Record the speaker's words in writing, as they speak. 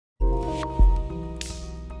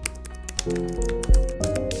The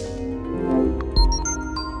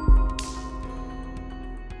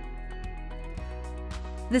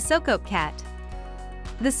SOKOKE cat.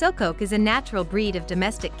 The SOKOKE is a natural breed of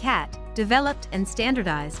domestic cat, developed and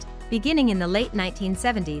standardized, beginning in the late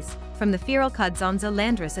 1970s, from the feral Kadzonzo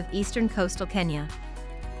landrace of eastern coastal Kenya.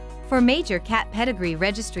 For major cat pedigree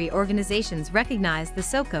registry organizations recognize the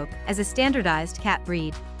SOKOKE as a standardized cat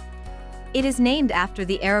breed. It is named after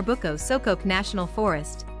the Arabuko SOKOKE National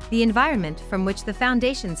Forest, the environment from which the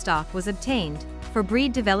foundation stock was obtained, for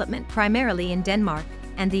breed development primarily in Denmark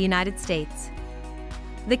and the United States.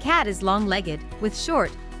 The cat is long-legged, with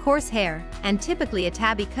short, coarse hair, and typically a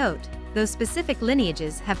tabby coat, though specific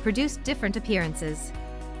lineages have produced different appearances.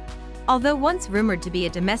 Although once rumored to be a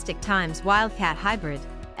domestic times wildcat hybrid,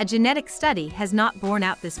 a genetic study has not borne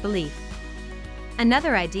out this belief.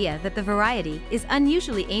 Another idea that the variety is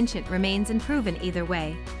unusually ancient remains unproven either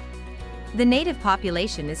way. The native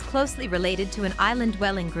population is closely related to an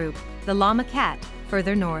island-dwelling group, the llama cat,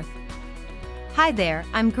 further north. Hi there,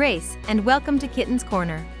 I'm Grace, and welcome to Kitten's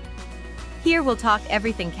Corner. Here we'll talk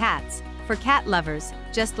everything cats, for cat lovers,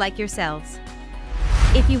 just like yourselves.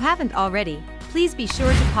 If you haven't already, please be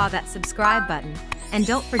sure to paw that subscribe button, and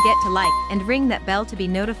don't forget to like and ring that bell to be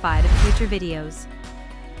notified of future videos.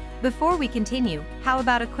 Before we continue, how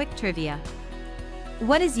about a quick trivia?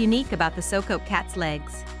 What is unique about the SOKOKE cat's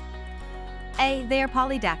legs? A. They are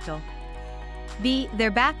polydactyl. B.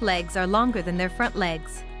 Their back legs are longer than their front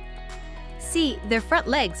legs. C. Their front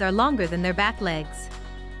legs are longer than their back legs.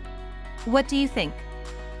 What do you think?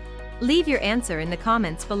 Leave your answer in the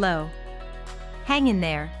comments below. Hang in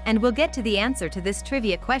there, and we'll get to the answer to this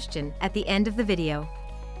trivia question at the end of the video.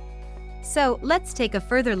 So, let's take a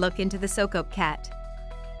further look into the SOKOKE cat.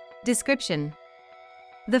 Description: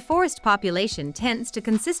 the forest population tends to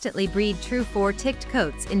consistently breed true four-ticked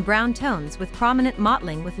coats in brown tones with prominent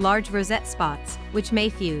mottling with large rosette spots, which may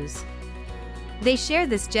fuse. They share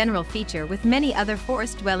this general feature with many other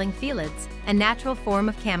forest-dwelling felids, a natural form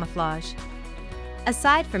of camouflage.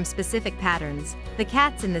 Aside from specific patterns, the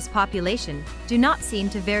cats in this population do not seem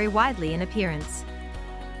to vary widely in appearance.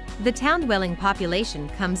 The town-dwelling population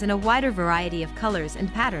comes in a wider variety of colors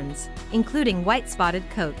and patterns, including white-spotted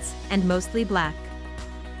coats and mostly black.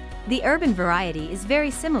 The urban variety is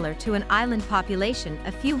very similar to an island population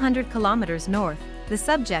a few hundred kilometers north, the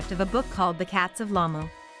subject of a book called The Cats of Lamo.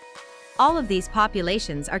 All of these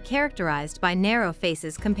populations are characterized by narrow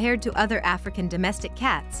faces compared to other African domestic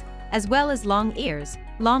cats, as well as long ears,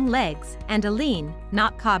 long legs, and a lean,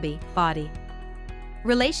 not cobby, body.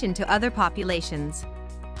 Relation to other populations.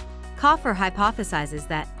 Coffer hypothesizes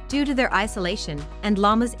that, due to their isolation and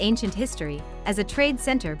llama's ancient history, as a trade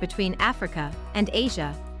center between Africa and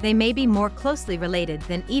Asia, they may be more closely related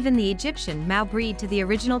than even the Egyptian Mao breed to the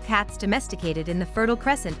original cats domesticated in the Fertile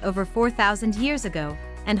Crescent over 4,000 years ago,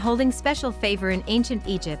 and holding special favor in ancient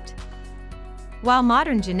Egypt. While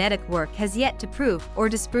modern genetic work has yet to prove or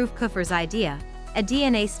disprove Coffer's idea, a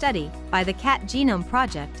DNA study by the Cat Genome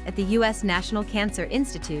Project at the U.S. National Cancer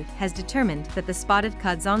Institute has determined that the spotted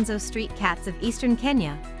Kadzonzo street cats of eastern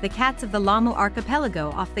Kenya, the cats of the Lamu archipelago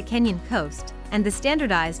off the Kenyan coast, and the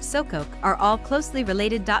standardized SOKOKE are all closely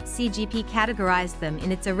related. CGP categorized them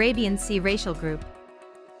in its Arabian Sea racial group.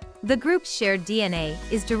 The group's shared DNA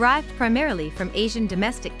is derived primarily from Asian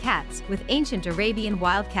domestic cats with ancient Arabian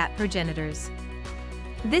wildcat progenitors.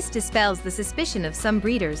 This dispels the suspicion of some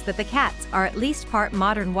breeders that the cats are at least part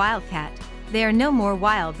modern wildcat. They are no more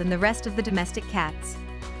wild than the rest of the domestic cats.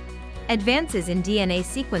 Advances in DNA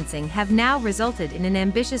sequencing have now resulted in an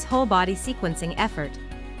ambitious whole-body sequencing effort,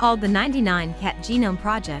 called the 99 Cat Genome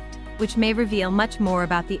Project, which may reveal much more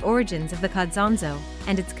about the origins of the Kadzonzo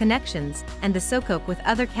and its connections and the SOKOKE with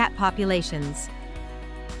other cat populations.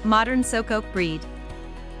 Modern SOKOKE breed.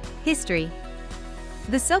 History.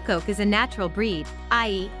 The SOKOKE is a natural breed,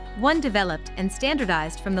 i.e., one developed and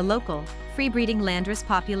standardized from the local, free-breeding landrace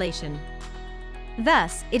population.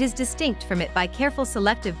 Thus, it is distinct from it by careful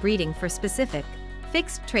selective breeding for specific,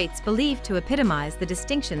 fixed traits believed to epitomize the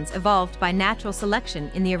distinctions evolved by natural selection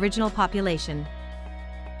in the original population.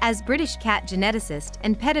 As British cat geneticist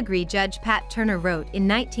and pedigree judge Pat Turner wrote in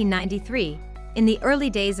 1993, in the early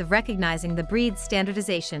days of recognizing the breed's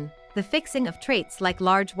standardization, the fixing of traits like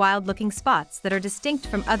large wild-looking spots that are distinct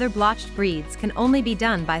from other blotched breeds can only be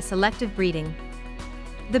done by selective breeding.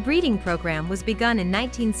 The breeding program was begun in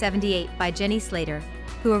 1978 by Jenny Slater,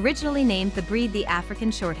 who originally named the breed the African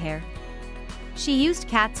Shorthair. She used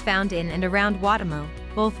cats found in and around Watamu,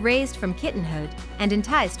 both raised from kittenhood and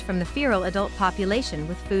enticed from the feral adult population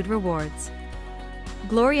with food rewards.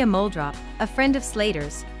 Gloria Moldrop, a friend of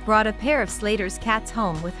Slater's, brought a pair of Slater's cats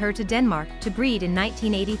home with her to Denmark to breed in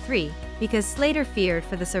 1983 because Slater feared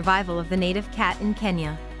for the survival of the native cat in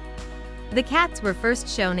Kenya. The cats were first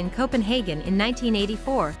shown in Copenhagen in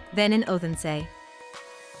 1984, then in Odense.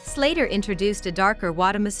 Slater introduced a darker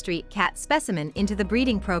Wadham Street cat specimen into the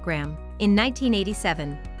breeding program in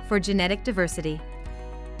 1987 for genetic diversity.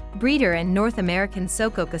 Breeder and North American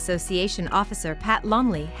SOKOKE Association officer Pat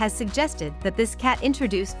Longley has suggested that this cat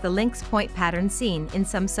introduced the lynx point pattern seen in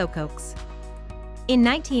some SOKOKEs. In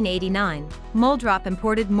 1989, Muldrop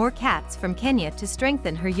imported more cats from Kenya to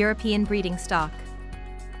strengthen her European breeding stock.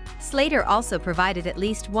 Slater also provided at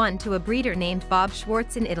least one to a breeder named Bob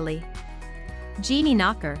Schwartz in Italy. Jeannie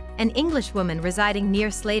Knocker, an Englishwoman residing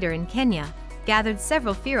near Slater in Kenya, gathered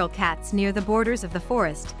several feral cats near the borders of the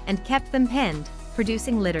forest and kept them penned,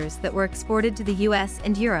 producing litters that were exported to the US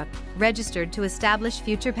and Europe, registered to establish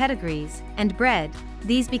future pedigrees, and bred.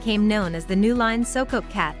 These became known as the new line SOKOKE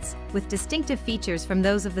cats, with distinctive features from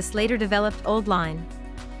those of the Slater-developed old line.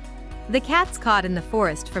 The cats caught in the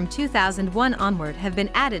forest from 2001 onward have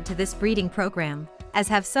been added to this breeding program, as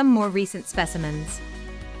have some more recent specimens.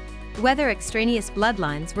 Whether extraneous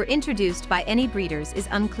bloodlines were introduced by any breeders is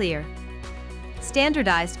unclear.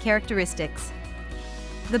 Standardized characteristics.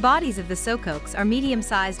 The bodies of the SOKOKEs are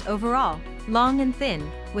medium-sized overall, long and thin,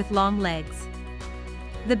 with long legs.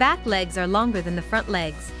 The back legs are longer than the front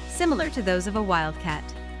legs, similar to those of a wildcat.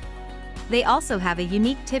 They also have a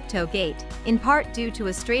unique tiptoe gait, in part due to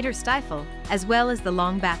a straighter stifle, as well as the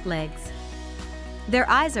long back legs. Their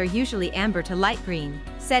eyes are usually amber to light green,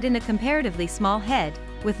 set in a comparatively small head,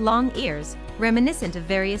 with long ears, reminiscent of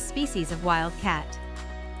various species of wild cat.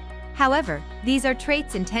 However, these are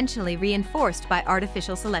traits intentionally reinforced by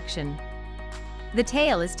artificial selection. The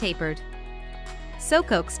tail is tapered.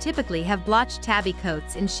 SOKOKEs typically have blotched tabby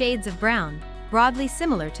coats in shades of brown, broadly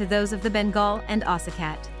similar to those of the Bengal and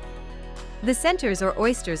Osicat. The centers or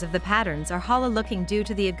oysters of the patterns are hollow-looking due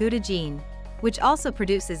to the agouti gene, which also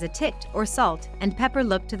produces a ticked or salt and pepper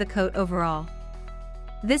look to the coat overall.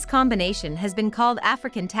 This combination has been called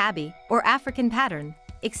African tabby or African pattern,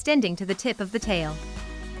 extending to the tip of the tail.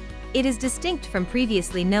 It is distinct from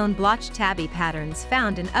previously known blotched tabby patterns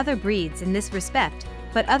found in other breeds in this respect,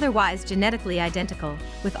 but otherwise genetically identical,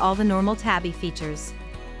 with all the normal tabby features.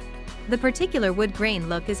 The particular wood grain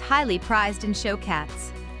look is highly prized in show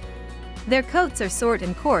cats. Their coats are short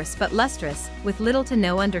and coarse but lustrous, with little to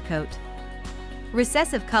no undercoat.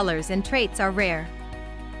 Recessive colors and traits are rare.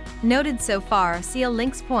 Noted so far are seal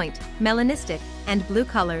lynx point, melanistic, and blue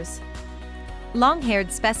colors. Long-haired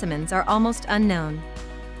specimens are almost unknown.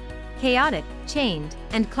 Chaotic, chained,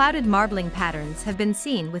 and clouded marbling patterns have been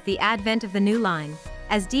seen with the advent of the new line,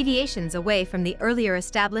 as deviations away from the earlier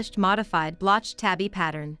established modified blotched tabby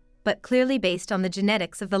pattern, but clearly based on the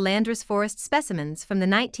genetics of the Landers forest specimens from the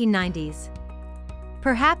 1990s.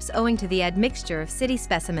 Perhaps owing to the admixture of city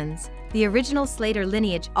specimens, the original Slater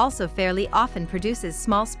lineage also fairly often produces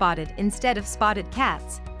small spotted instead of spotted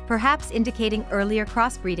cats, perhaps indicating earlier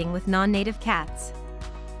crossbreeding with non-native cats.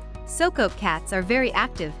 SOKOKE cats are very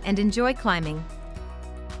active and enjoy climbing.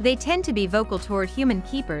 They tend to be vocal toward human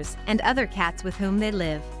keepers and other cats with whom they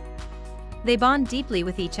live. They bond deeply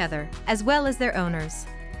with each other, as well as their owners.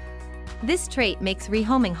 This trait makes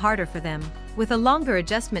rehoming harder for them, with a longer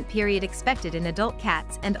adjustment period expected in adult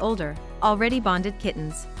cats and older, already bonded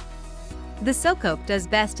kittens. The SOKOKE does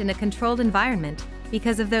best in a controlled environment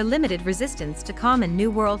because of their limited resistance to common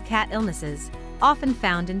New World cat illnesses, often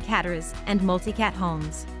found in catteras and multi-cat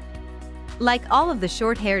homes. Like all of the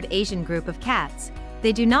short-haired Asian group of cats,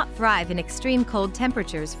 they do not thrive in extreme cold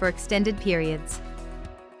temperatures for extended periods.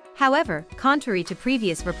 However, contrary to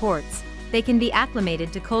previous reports, they can be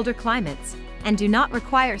acclimated to colder climates and do not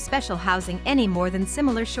require special housing any more than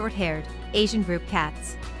similar short-haired Asian group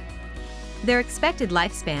cats. Their expected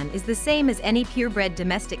lifespan is the same as any purebred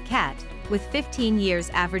domestic cat, with 15 years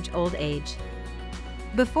average old age.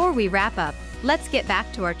 Before we wrap up, let's get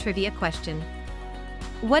back to our trivia question.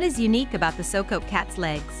 What is unique about the SOKOKE cat's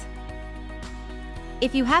legs?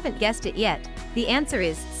 If you haven't guessed it yet, the answer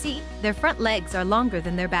is C. Their front legs are longer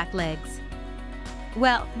than their back legs.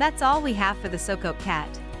 Well, that's all we have for the SOKOKE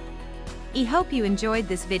cat. I hope you enjoyed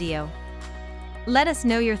this video. Let us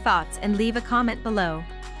know your thoughts and leave a comment below.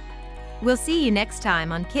 We'll see you next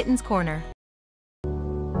time on Kitten's Corner.